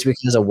 Maybe Yep. it's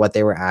because of what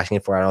they were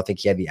asking for. I don't think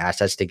he had the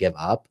assets to give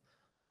up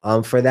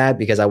for that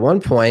because at one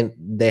point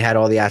they had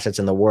all the assets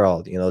in the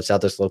world. The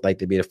Celtics looked like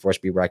to be the force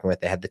to be reckoned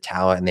with. They had the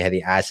talent and they had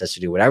the assets to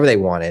do whatever they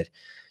wanted.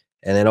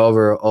 And then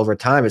over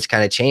time, it's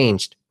kind of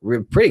changed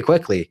pretty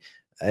quickly,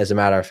 as a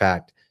matter of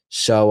fact.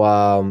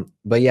 So,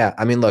 but yeah,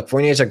 I mean, look,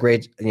 Fournier is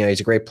he's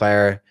a great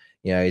player.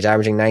 He's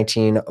averaging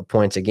 19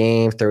 points a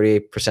game,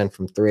 38%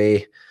 from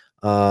three.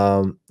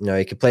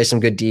 He could play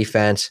some good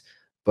defense,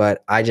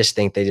 but I just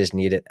think they just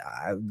needed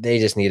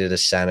a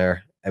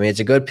center. I mean, it's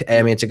a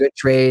good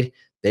trade.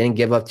 They didn't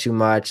give up too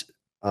much,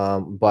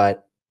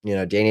 but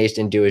Danny Ainge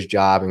didn't do his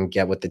job and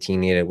get what the team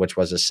needed, which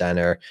was a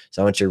center.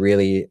 Someone to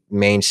really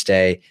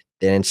mainstay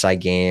the inside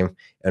game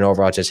and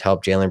overall just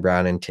help Jaylen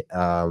Brown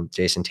and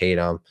Jason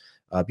Tatum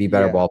be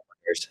better Yeah. ball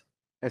players.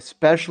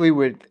 Especially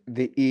with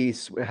the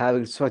East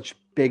having such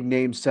big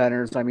name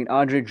centers. I mean,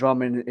 Andre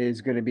Drummond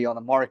is going to be on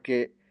the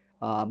market.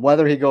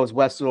 Whether he goes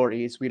west or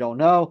east, we don't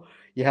know.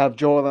 You have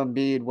Joel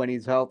Embiid when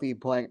he's healthy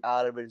playing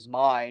out of his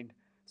mind. Mhm.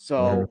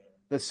 So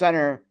the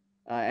center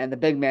and the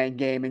big man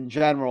game in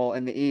general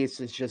in the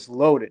East is just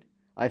loaded.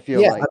 I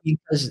feel Yeah, I like. mean,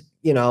 because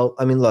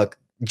look,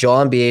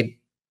 Joel Embiid,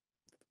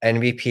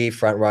 MVP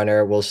front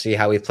runner. We'll see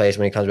how he plays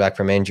when he comes back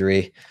from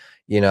injury.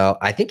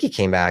 I think he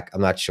came back. I'm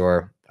not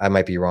sure. I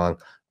might be wrong.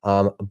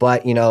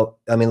 But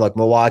look,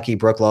 Milwaukee,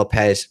 Brook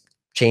Lopez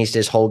changed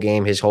his whole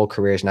game, his whole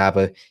career now,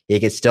 but he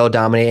could still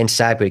dominate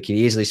inside, but he could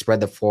easily spread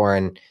the floor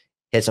and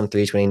hit some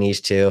threes when he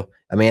needs to.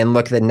 I mean,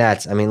 look at the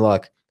Nets. I mean,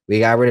 look, we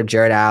got rid of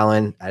Jared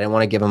Allen. I didn't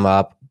want to give him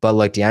up, but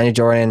look, DeAndre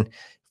Jordan,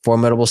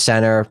 formidable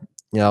center,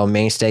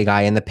 mainstay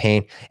guy in the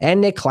paint,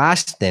 and Nick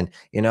Claxton.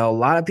 A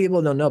lot of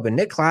people don't know, but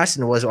Nick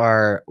Claxton was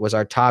our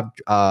top,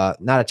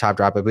 not a top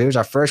dropper, but he was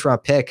our first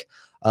round pick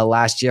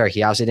last year.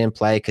 He obviously didn't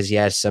play because he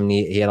had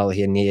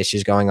knee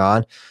issues going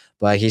on,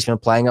 but he's been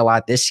playing a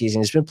lot this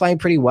season. He's been playing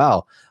pretty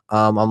well.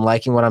 I'm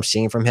liking what I'm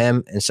seeing from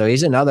him, and so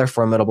he's another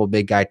formidable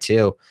big guy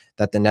too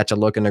that the Nets are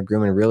looking to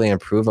groom and really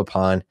improve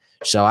upon.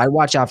 So I'd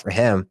watch out for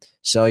him.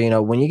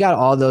 So when you got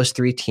all those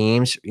three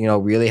teams,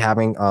 really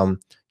having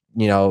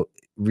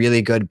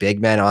really good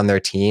big men on their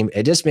team,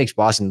 it just makes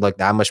Boston look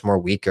that much more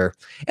weaker.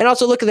 And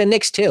also look at the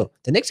Knicks too.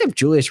 The Knicks have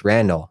Julius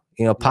Randle.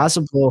 Yeah.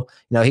 possible,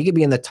 he could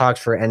be in the talks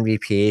for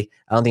MVP.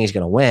 I don't think he's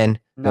going to win,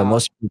 but No.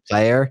 most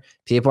player,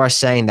 people are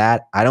saying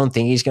that. I don't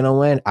think he's going to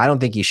win. I don't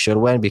think he should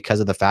win because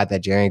of the fact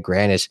that Jerry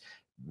Grant is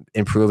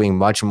improving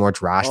much more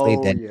drastically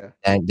Oh than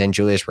yeah. than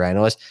Julius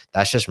Randle is.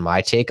 That's just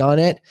my take on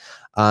it.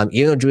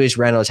 Even though Julius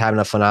Randle is having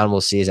a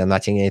phenomenal season, I'm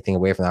not taking anything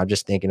away from that. I'm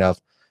just thinking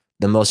of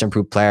the most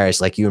improved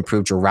players. Like, you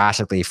improve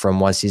drastically from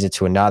one season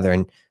to another,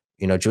 and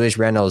Julius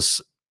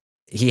Randle's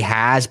he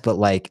has, but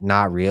like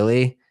not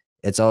really.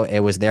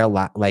 It was there.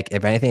 Like,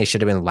 if anything, it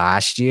should have been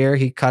last year.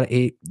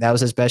 That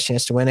was his best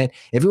chance to win it.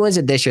 If he wins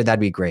it this year, that'd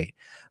be great.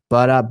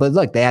 But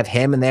look, they have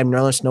him and they have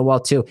Nerlens Snowball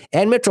too,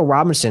 and Mitchell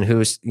Robinson,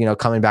 who's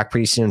coming back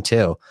pretty soon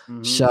too.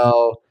 Hmm.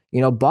 So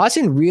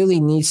Boston really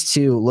needs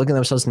to look at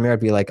themselves in the mirror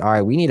and be like, all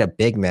right, we need a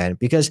big man,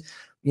 because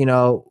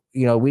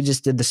we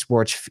just did the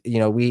sports.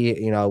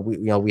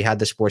 We had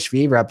the sports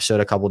fever episode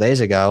a couple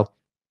days ago,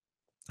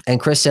 and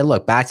Chris said,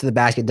 look, back to the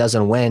basket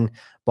doesn't win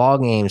ball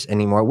games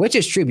anymore, which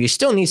is true. But you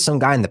still need some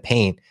guy in the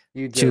paint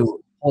You do.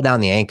 to hold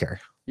down the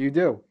anchor. You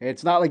do.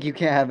 It's not like you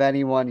can't have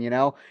anyone.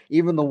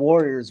 Even the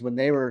Warriors, when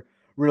they were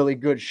really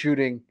good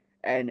shooting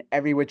and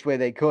every which way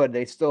they could,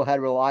 they still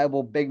had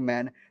reliable big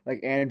men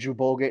like Andrew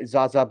Bogut,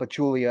 Zaza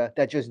Pachulia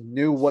that just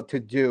knew what to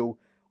do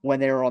when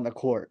they were on the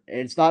court. And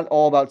it's not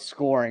all about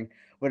scoring,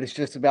 but it's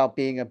just about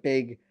being a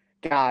big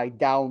guy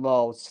down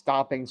low,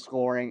 stopping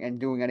scoring and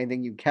doing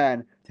anything you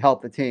can to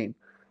help the team.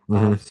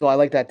 Mm-hmm. So I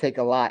like that take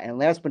a lot. And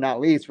last but not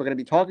least, we're going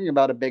to be talking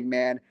about a big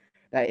man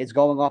that is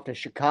going off to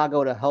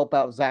Chicago to help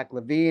out Zach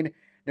LaVine.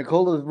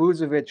 Nikola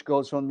Vucevic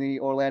goes from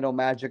the Orlando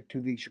Magic to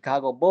the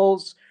Chicago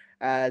Bulls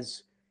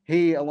as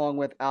he, along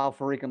with Al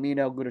Farouq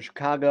Amino, go to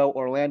Chicago.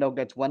 Orlando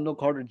gets Wendell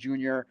Carter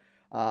Jr.,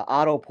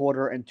 Otto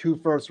Porter, and 2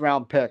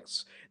 first-round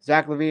picks.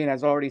 Zach LaVine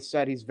has already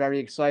said he's very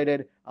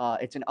excited.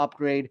 It's an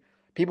upgrade.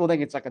 People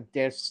think it's like a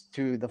diss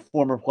to the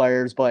former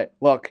players, but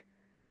look,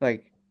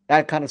 like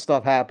that kind of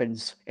stuff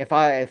happens. If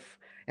I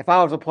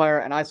was a player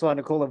and I saw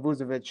Nikola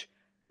Vucevic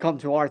come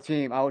to our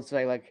team, I would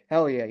say like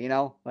hell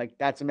yeah, like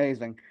that's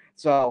amazing.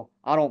 So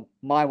I don't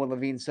mind what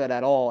LaVine said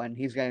at all, and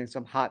he's getting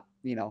some hot,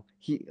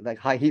 heat like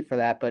high heat for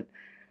that. But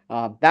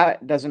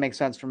that doesn't make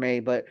sense for me.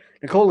 But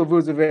Nikola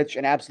Vucevic,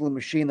 an absolute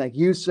machine, like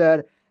you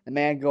said, the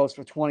man goes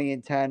for 20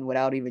 and 10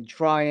 without even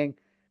trying.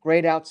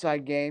 Great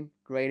outside game,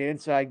 great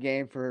inside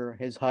game for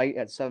his height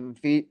at 7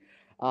 feet.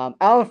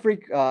 Al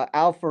Farouq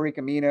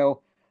Amino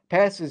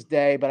past his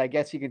day, but I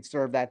guess he can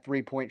serve that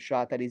 3-point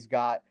shot that he's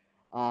got.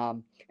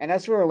 And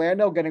as for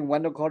Orlando getting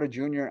Wendell Carter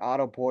Jr. and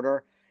Otto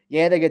Porter,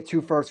 yeah, they get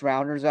 2 first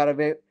rounders out of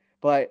it,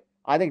 but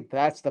I think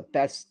that's the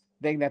best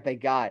thing that they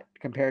got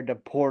compared to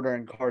Porter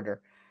and Carter.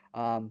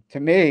 To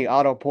me,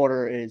 Otto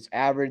Porter is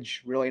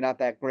average, really not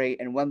that great,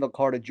 and Wendell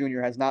Carter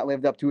Jr. has not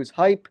lived up to his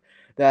hype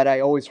that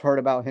I always heard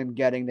about him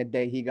getting the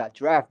day he got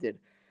drafted.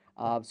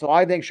 So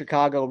I think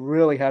Chicago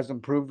really has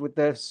improved with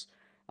this.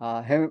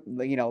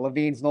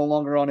 LaVine's no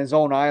longer on his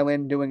own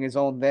island doing his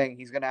own thing.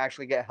 He's going to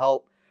actually get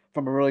help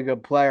from a really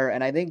good player,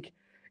 and I think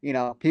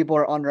people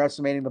are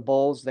underestimating the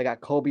Bulls. They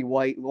got Kobe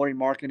White, Lauri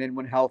Markkanen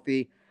when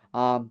healthy.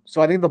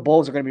 So I think the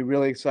Bulls are going to be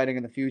really exciting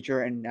in the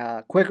future and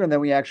quicker than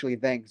we actually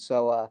think.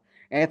 So,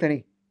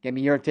 Anthony, give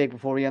me your take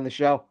before we end the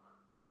show.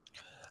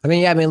 I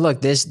mean, yeah, I mean,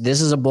 look, this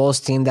is a Bulls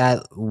team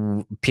that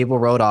people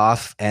wrote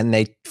off and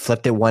they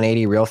flipped it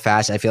 180 real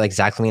fast. I feel like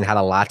Zach LaVine had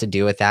a lot to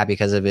do with that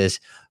because of his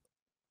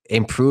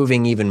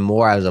improving even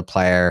more as a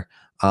player.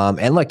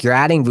 And look, you're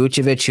adding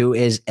Vucevic,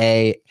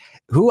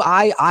 who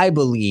I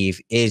believe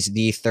is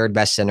the third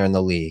best center in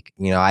the league.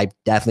 I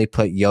definitely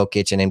put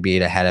Jokic and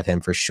Embiid ahead of him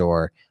for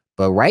sure.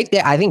 But right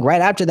there, I think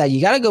right after that,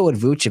 you got to go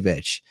with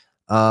Vucevic.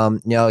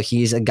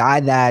 He's a guy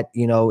that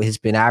has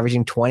been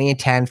averaging 20 and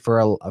 10 for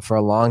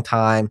a long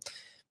time.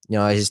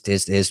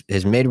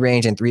 His mid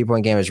range and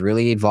 3-point game has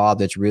really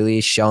evolved. It's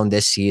really shown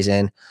this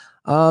season.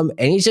 And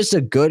he's just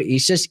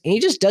he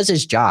just does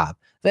his job.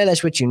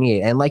 That's what you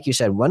need. And like you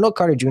said, Wendell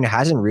Carter Jr.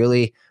 hasn't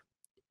really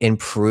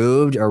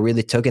improved or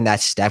really taken that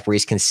step where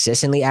he's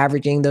consistently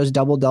averaging those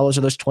double doubles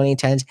or those 20 and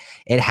 10s.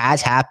 It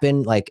has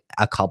happened like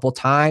a couple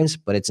times,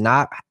 but it's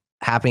not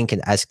happening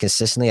as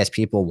consistently as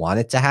people want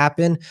it to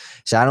happen.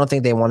 So I don't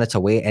think they wanted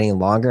to wait any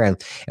longer.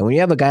 And when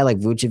you have a guy like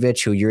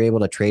Vucevic, who you're able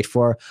to trade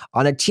for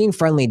on a team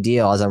friendly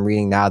deal, as I'm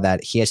reading now,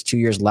 that he has 2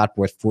 years left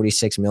worth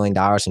 $46 million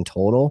in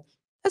total,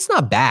 that's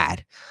not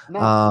bad.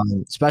 No.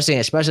 Especially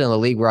in the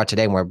league we're at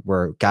today,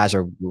 where guys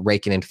are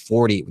raking in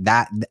 40,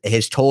 that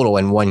his total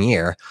in 1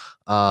 year.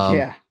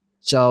 Yeah.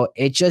 So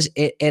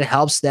it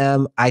helps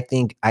them. I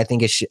think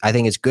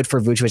it's good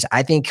for Vucevic.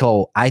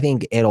 I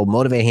think it'll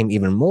motivate him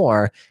even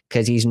more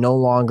because he's no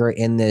longer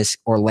in this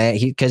Orlando.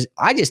 Because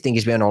I just think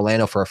he's been in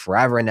Orlando for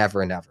forever and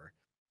ever and ever,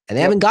 and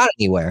they haven't got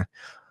anywhere.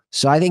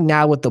 So I think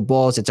now with the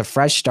Bulls, it's a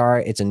fresh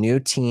start. It's a new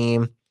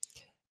team,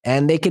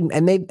 and they can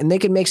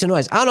make some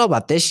noise. I don't know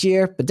about this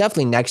year, but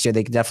definitely next year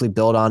they could definitely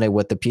build on it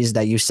with the pieces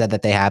that you said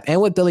that they have,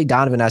 and with Billy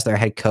Donovan as their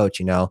head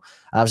coach.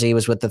 Obviously he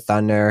was with the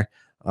Thunder.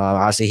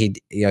 Obviously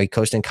he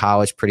coached in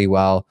college pretty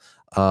well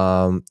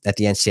at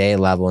the NCAA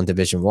level in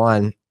Division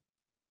I.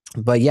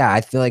 But yeah,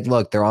 I feel like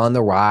look, they're on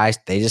the rise.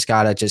 They just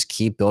gotta just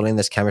keep building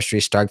this chemistry,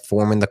 start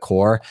forming the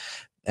core,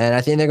 and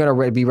I think they're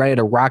gonna be ready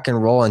to rock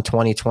and roll in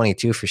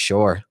 2022 for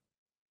sure.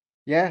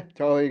 Yeah,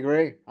 totally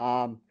agree.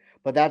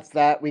 But that's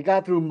that. We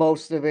got through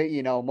most of it,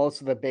 most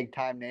of the big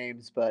time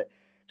names, but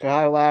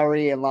Kyle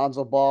Lowry and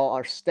Lonzo Ball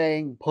are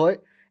staying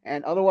put.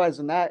 And otherwise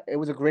than that, it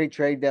was a great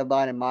trade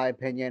deadline, in my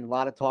opinion. A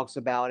lot of talks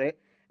about it.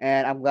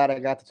 And I'm glad I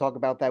got to talk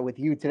about that with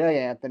you today,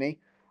 Anthony.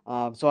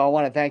 So I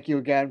want to thank you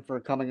again for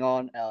coming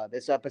on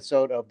this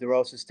episode of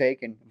DeRosa's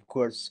Take. And of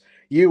course,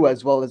 you,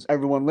 as well as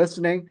everyone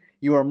listening,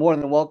 you are more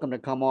than welcome to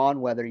come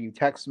on, whether you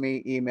text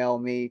me, email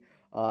me,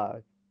 uh,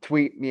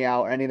 tweet me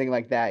out or anything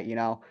like that.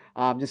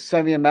 Just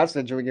send me a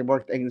message and we can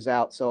work things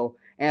out. So,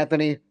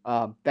 Anthony,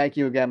 thank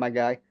you again, my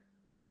guy.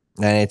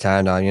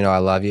 Anytime, Don. You know I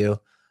love you.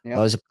 It Yep.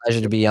 was a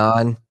pleasure to be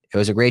on. It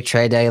was a great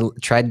trade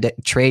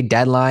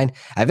deadline.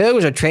 I feel like it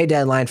was a trade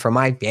deadline for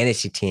my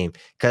fantasy team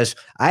because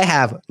I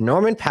have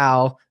Norman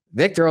Powell,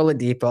 Victor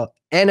Oladipo,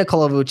 and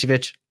Nikola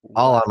Vucevic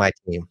all Wow. on my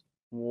team.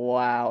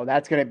 Wow.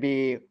 That's going to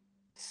be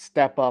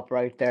step up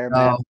right there, So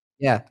man.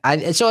 yeah,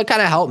 and so it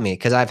kind of helped me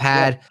because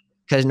Yeah.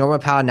 because Norman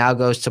Powell now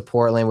goes to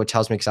Portland, which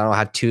helps me because I don't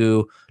have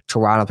two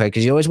Toronto players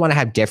because you always want to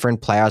have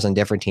different players on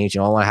different teams.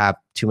 You don't want to have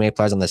too many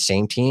players on the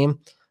same team.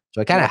 So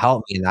it kind of Yep.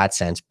 helped me in that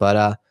sense.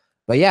 But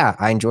yeah,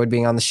 I enjoyed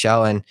being on the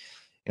show and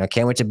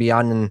can't wait to be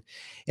on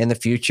in the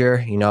future.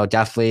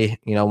 Definitely,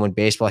 when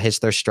baseball hits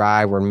their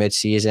stride, we're mid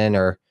season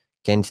or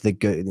get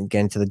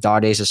into the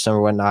dog days of summer,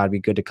 whatnot. It'd be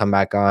good to come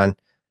back on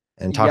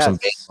and talk some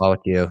Yes. baseball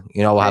with you.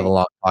 We'll have a Hey,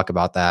 long talk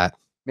about that.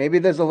 maybe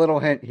there's a little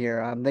hint here.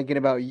 I'm thinking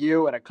about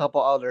you and a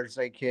couple others,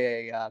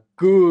 aka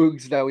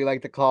Googs that we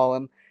like to call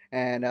him.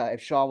 And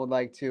if Sean would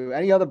like to,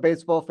 any other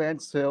baseball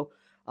fans too,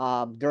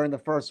 during the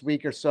first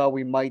week or so,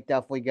 we might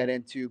definitely get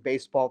into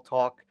baseball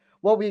talk,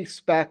 what we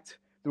expect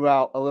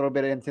throughout a little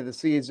bit into the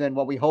season,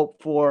 what we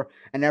hope for,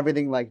 and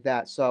everything like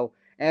that. So,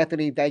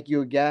 Anthony, thank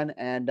you again.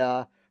 And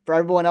for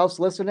everyone else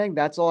listening,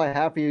 that's all I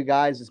have for you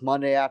guys this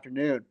Monday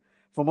afternoon.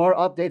 For more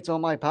updates on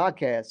my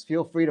podcast,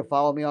 feel free to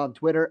follow me on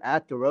Twitter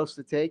at The Roast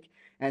to Take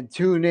and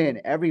tune in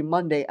every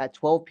Monday at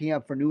 12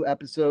 p.m. for new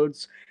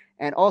episodes.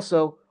 And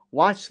also,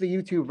 watch the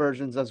YouTube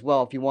versions as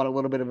well if you want a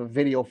little bit of a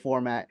video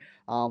format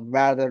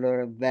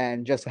rather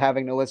than just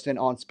having to listen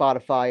on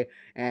Spotify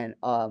and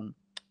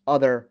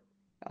other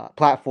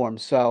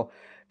platforms. So,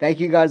 thank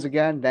you guys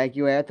again. Thank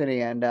you,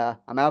 Anthony. And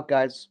I'm out,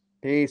 guys.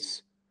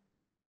 Peace.